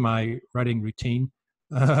 As to my writing routine,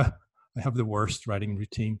 I have the worst writing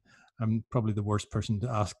routine. I'm probably the worst person to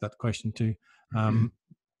ask that question to.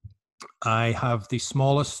 I have the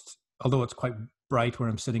smallest, although it's quite bright where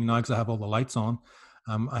I'm sitting now because I have all the lights on,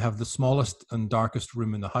 I have the smallest and darkest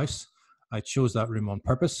room in the house. I chose that room on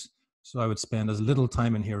purpose, so I would spend as little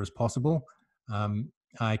time in here as possible.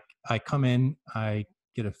 I come in, I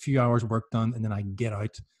get a few hours work done, and then I get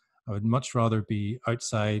out. I would much rather be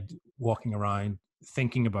outside, walking around,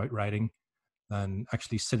 thinking about writing, than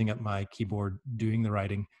actually sitting at my keyboard doing the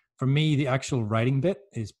writing. For me, the actual writing bit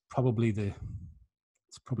is probably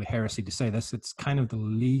it's probably heresy to say this, it's kind of the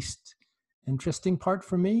least interesting part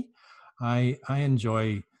for me. I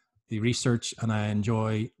enjoy the research and I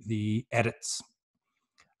enjoy the edits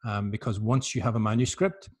because once you have a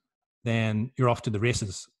manuscript, then you're off to the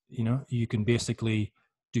races. You know, you can basically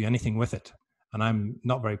do anything with it. And I'm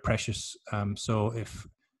not very precious. So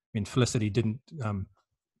Felicity didn't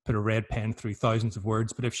put a red pen through thousands of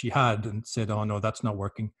words, but if she had and said, oh no, that's not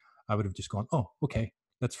working, I would have just gone, oh, okay,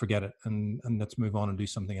 let's forget it and let's move on and do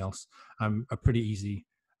something else. I'm a pretty easy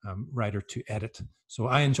writer to edit. So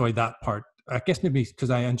I enjoy that part. I guess maybe because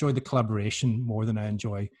I enjoy the collaboration more than I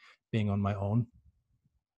enjoy being on my own.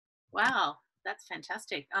 Wow, that's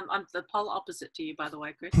fantastic. I'm the polar opposite to you, by the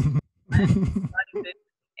way, Chris.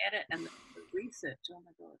 Edit and the research. Oh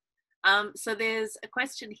my God. So there's a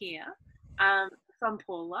question here from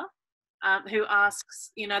Paula, who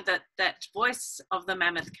asks, you know, that voice of the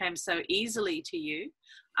mammoth came so easily to you,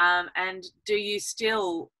 and do you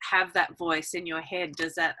still have that voice in your head?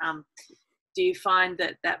 Does that do you find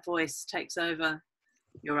that voice takes over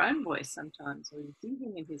your own voice sometimes, or you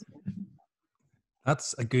thinking in his voice?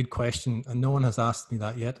 That's a good question, and no one has asked me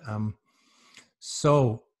that yet.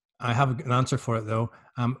 So I have an answer for it, though.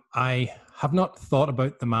 I have not thought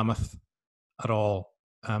about the mammoth at all.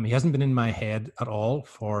 He hasn't been in my head at all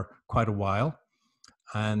for quite a while.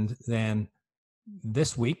 And then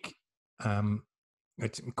this week,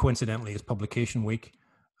 it's coincidentally is publication week,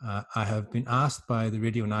 I have been asked by the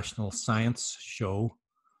Radio National Science Show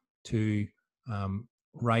to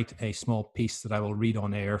write a small piece that I will read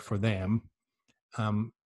on air for them.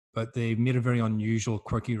 But they made a very unusual,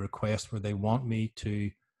 quirky request where they want me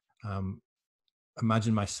to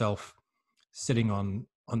imagine myself sitting on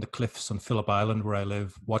the cliffs on Phillip Island where I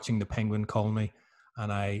live, watching the penguin colony,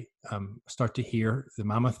 and I start to hear the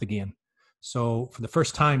mammoth again. So for the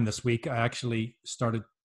first time this week, I actually started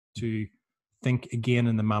to think again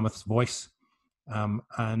in the mammoth's voice.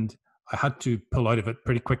 And I had to pull out of it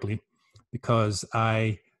pretty quickly because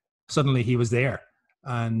suddenly he was there.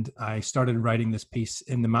 And I started writing this piece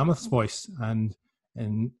in the mammoth's voice, and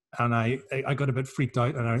I got a bit freaked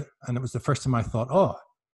out, and it was the first time I thought, oh,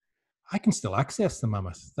 I can still access the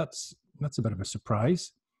mammoth. That's a bit of a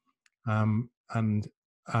surprise. Yeah,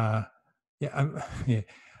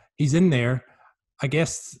 he's in there. I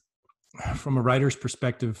guess from a writer's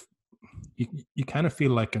perspective, you kind of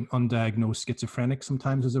feel like an undiagnosed schizophrenic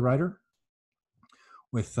sometimes as a writer,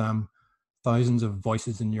 with thousands of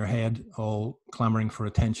voices in your head all clamoring for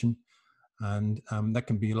attention, and that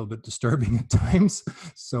can be a little bit disturbing at times.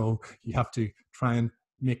 So you have to try and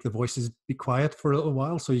make the voices be quiet for a little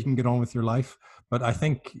while so you can get on with your life. But I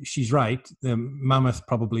think she's right. The mammoth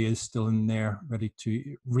probably is still in there, ready to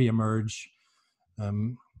reemerge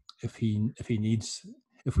if we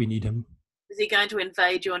need him. Is he going to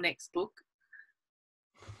invade your next book?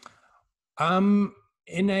 In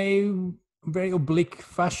a very oblique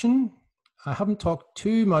fashion. I haven't talked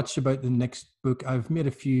too much about the next book. I've made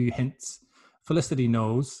a few hints. Felicity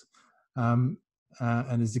knows and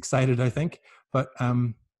is excited, I think. But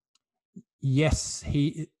yes,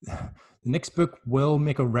 the next book will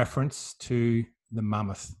make a reference to the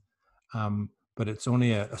mammoth, but it's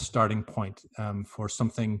only a starting point for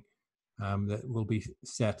something that will be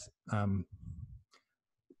set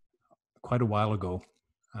quite a while ago,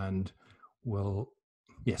 and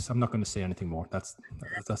yes, I'm not going to say anything more. That's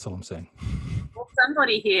all I'm saying. Well,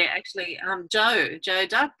 somebody here actually, Joe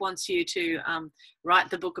Duck wants you to write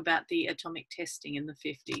the book about the atomic testing in the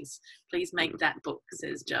 50s. Please make that book,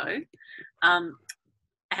 says Joe.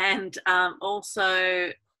 And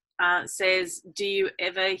also says, do you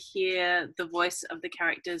ever hear the voice of the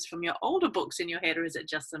characters from your older books in your head, or is it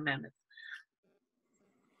just the Mammoth?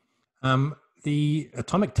 The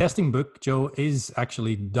atomic testing book, Joe, is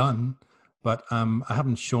actually done, but I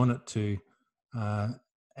haven't shown it to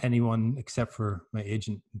anyone except for my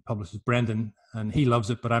agent and publicist, Brendan, and he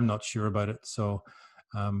loves it, but I'm not sure about it. So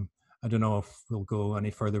I don't know if we'll go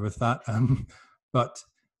any further with that. But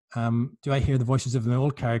do I hear the voices of the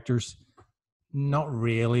old characters? Not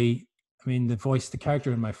really. I mean, the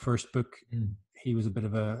character in my first book, he was a bit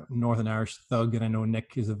of a Northern Irish thug, and I know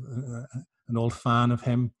Nick is an old fan of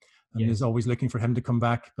him and is always looking for him to come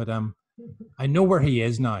back. But I know where he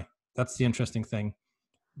is now. That's the interesting thing.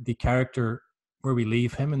 The character where we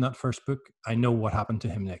leave him in that first book, I know what happened to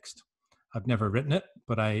him next. I've never written it,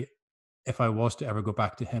 but if I was to ever go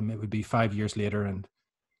back to him, it would be 5 years later, and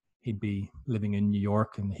he'd be living in New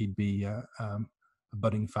York, and he'd be a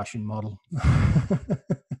budding fashion model.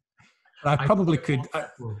 But I probably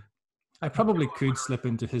could slip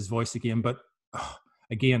into his voice again, but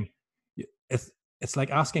again, it's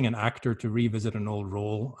like asking an actor to revisit an old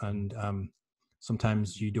role, and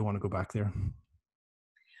sometimes you don't want to go back there.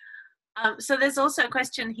 So there's also a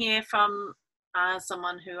question here from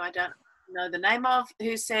someone who I don't know the name of,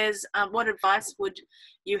 who says, what advice would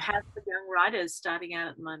you have for young writers starting out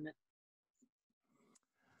at the moment?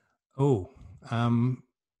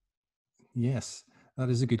 Yes, that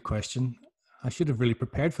is a good question. I should have really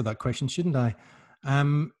prepared for that question, shouldn't I?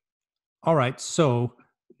 All right, so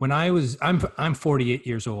when I'm 48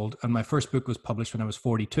 years old, and my first book was published when I was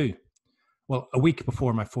 42. Well, a week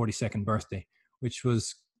before my 42nd birthday, which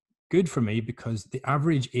was good for me because the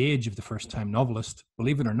average age of the first-time novelist,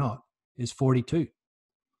 believe it or not, is 42.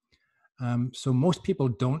 So most people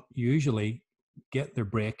don't usually get their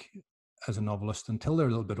break as a novelist until they're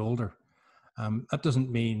a little bit older. That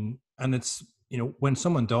doesn't mean, and it's, when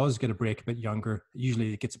someone does get a break a bit younger,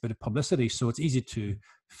 usually it gets a bit of publicity. So it's easy to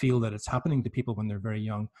feel that it's happening to people when they're very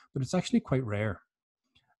young, but it's actually quite rare.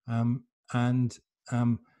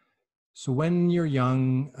 So when you're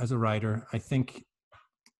young as a writer, I think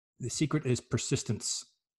the secret is persistence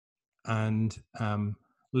and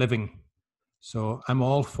living. So I'm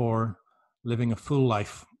all for living a full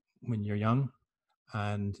life when you're young,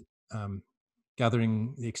 and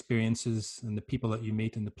gathering the experiences and the people that you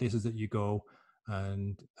meet and the places that you go.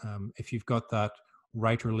 And if you've got that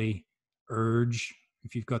writerly urge,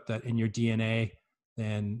 if you've got that in your DNA,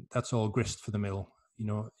 then that's all grist for the mill.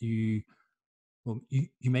 You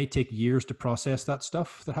may take years to process that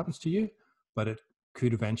stuff that happens to you, but it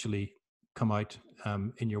could eventually come out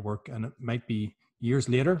in your work, and it might be years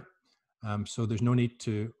later. So there's no need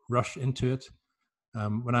to rush into it.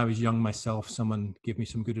 When I was young myself, someone gave me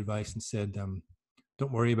some good advice and said,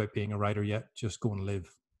 don't worry about being a writer yet, just go and live.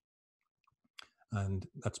 And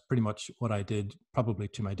that's pretty much what I did, probably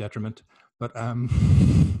to my detriment, but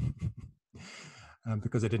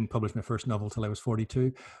because I didn't publish my first novel till I was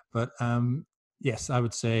 42. But yes, I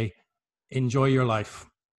would say enjoy your life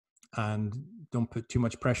and don't put too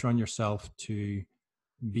much pressure on yourself to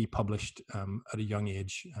be published at a young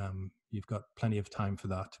age. You've got plenty of time for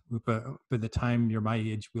that. But by the time you're my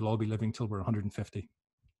age, we'll all be living till we're 150.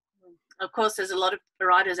 Of course, there's a lot of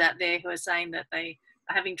writers out there who are saying that they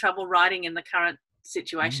are having trouble writing in the current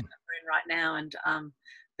situation that we're in right now. And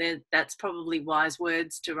that's probably wise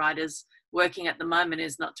words to writers working at the moment,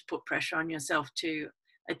 is not to put pressure on yourself to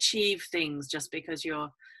achieve things just because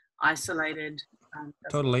you're isolated.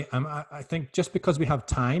 Totally. I think just because we have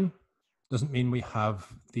time doesn't mean we have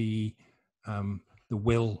the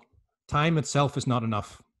will. Time itself is not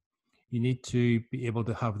enough. You need to be able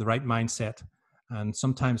to have the right mindset. And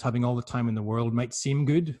sometimes having all the time in the world might seem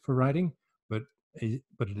good for writing, but it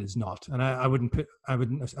is not. And I would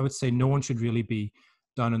say no one should really be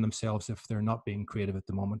down on themselves if they're not being creative at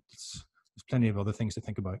the moment. There's plenty of other things to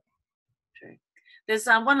think about. True. There's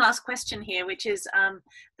one last question here, which is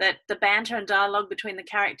that the banter and dialogue between the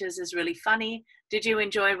characters is really funny. Did you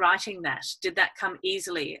enjoy writing that? Did that come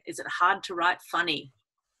easily? Is it hard to write funny?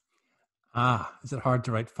 Is it hard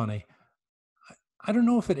to write funny? I don't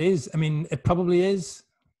know if it is. I mean, it probably is,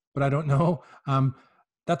 but I don't know.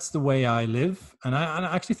 That's the way I live. And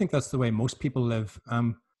I actually think that's the way most people live.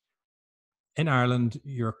 In Ireland,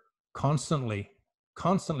 you're constantly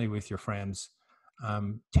with your friends,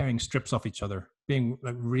 tearing strips off each other, being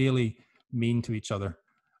like really mean to each other.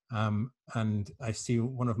 And I see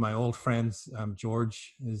one of my old friends,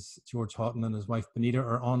 George Houghton, and his wife Benita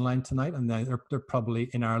are online tonight, and they're probably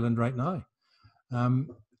in Ireland right now.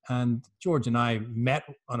 And George and I met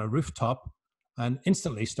on a rooftop and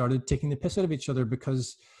instantly started taking the piss out of each other,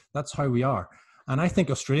 because that's how we are. And I think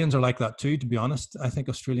Australians are like that too, to be honest. I think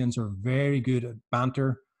Australians are very good at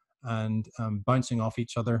banter and bouncing off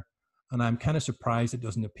each other. And I'm kind of surprised it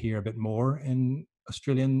doesn't appear a bit more in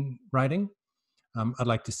Australian writing. I'd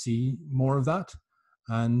like to see more of that.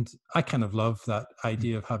 And I kind of love that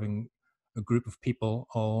idea of having a group of people,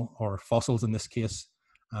 or fossils in this case,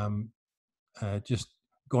 just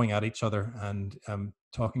going at each other and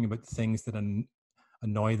talking about the things that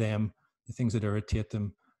annoy them, the things that irritate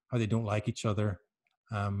them, how they don't like each other.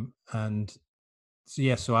 And so,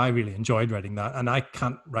 yeah, so I really enjoyed writing that. And I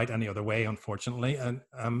can't write any other way, unfortunately. And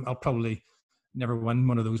I'll probably never win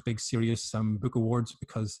one of those big serious book awards,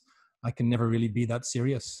 because I can never really be that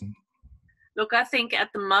serious. Look, I think at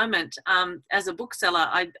the moment, as a bookseller,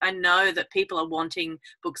 I know that people are wanting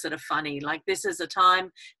books that are funny. Like, this is a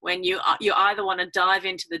time when you either want to dive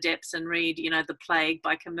into the depths and read, The Plague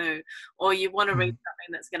by Camus, or you want to read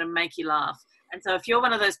something that's going to make you laugh. And so if you're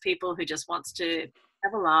one of those people who just wants to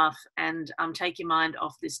have a laugh and take your mind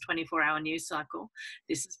off this 24-hour news cycle,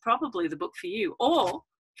 this is probably the book for you, or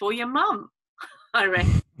for your mum, I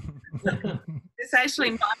reckon. This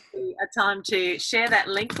actually might be a time to share that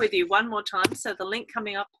link with you one more time. So the link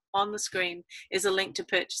coming up on the screen is a link to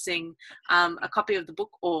purchasing a copy of the book,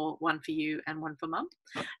 or one for you and one for mum.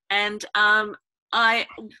 And I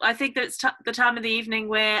think that it's the time of the evening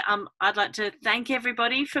where I'd like to thank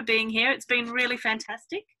everybody for being here. It's been really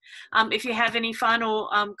fantastic. If you have any final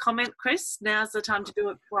comment, Chris, now's the time to do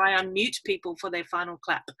it before I unmute people for their final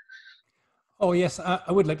clap. Oh, yes,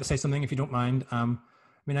 I would like to say something, if you don't mind.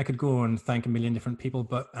 I mean, I could go and thank a million different people,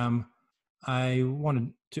 but I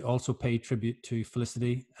wanted to also pay tribute to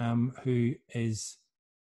Felicity, who is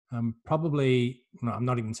probably, no, I'm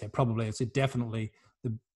not even saying probably, I'd say definitely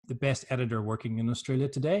the best editor working in Australia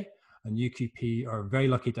today. And UQP are very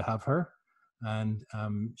lucky to have her. And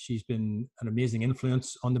she's been an amazing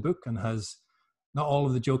influence on the book, and has, not all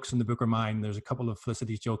of the jokes in the book are mine. There's a couple of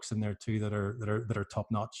Felicity's jokes in there too that are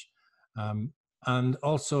top notch. And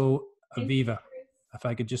also Aviva. If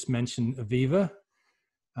I could just mention Aviva,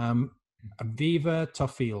 Aviva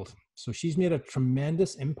Tuffield. So she's made a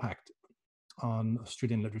tremendous impact on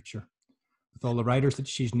Australian literature with all the writers that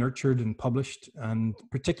she's nurtured and published, and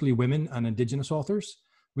particularly women and Indigenous authors.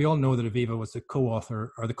 We all know that Aviva was the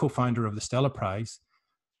co-author or the co-founder of the Stella Prize.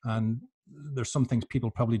 And there's some things people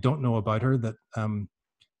probably don't know about her, that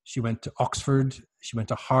she went to Oxford, she went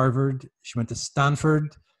to Harvard, she went to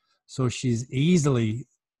Stanford. So she's easily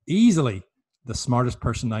the smartest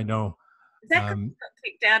person I know. Is that got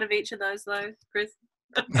kicked out of each of those, though, Chris?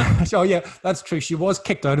 Oh, yeah, that's true. She was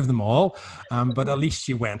kicked out of them all, but at least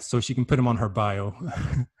she went, so she can put them on her bio.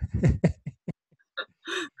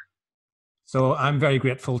 So I'm very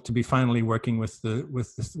grateful to be finally working with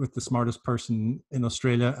the smartest person in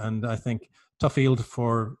Australia, and I think Tuffield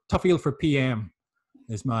for PM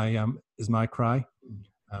is my cry.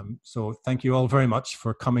 So thank you all very much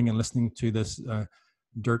for coming and listening to this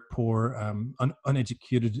dirt poor,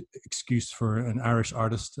 uneducated excuse for an Irish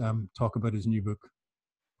artist talk about his new book.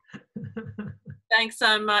 Thanks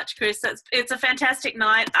so much, Chris. It's a fantastic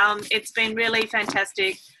night. It's been really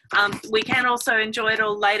fantastic. We can also enjoy it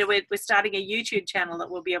all later. We're starting a YouTube channel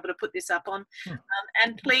that we'll be able to put this up on.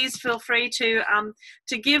 And please feel free to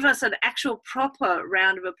give us an actual proper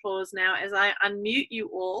round of applause now as I unmute you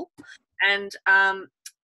all, and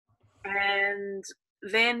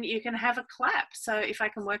then you can have a clap. So if I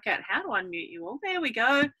can work out how to unmute you all. There we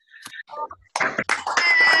go. Yay!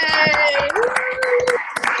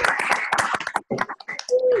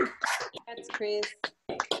 That's Chris.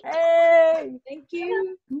 Hey! Thank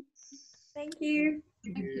you. Thank you.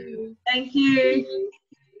 Thank you. Thank you.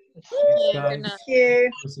 Thanks, Thank you.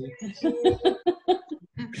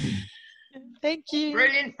 Thank you.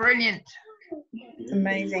 Brilliant, brilliant. It's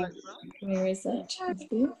amazing. Where is it?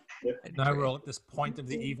 Now we're all at this point of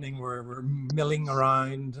the evening where we're milling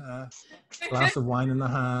around, glass of wine in the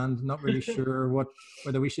hand, not really sure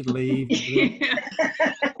whether we should leave.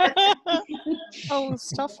 Oh,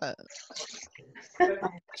 stop it.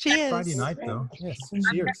 Cheers. Friday night, though. Yes,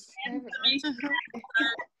 cheers.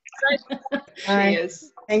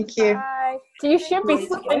 Cheers. Thank you. Bye. So you should be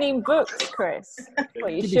signing books, Chris.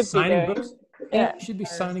 Well, you should be signing doing. books. Yeah. You should be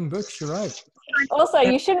signing books. You're right. Also,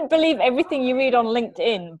 you shouldn't believe everything you read on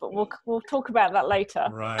LinkedIn, but we'll talk about that later.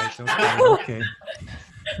 Right. Okay.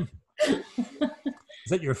 Is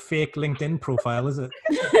that your fake LinkedIn profile? Is it?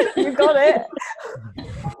 You got it.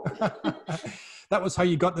 That was how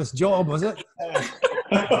you got this job, was it? I'm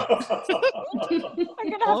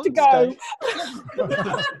gonna have to go.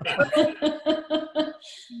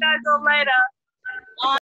 Guys, all later.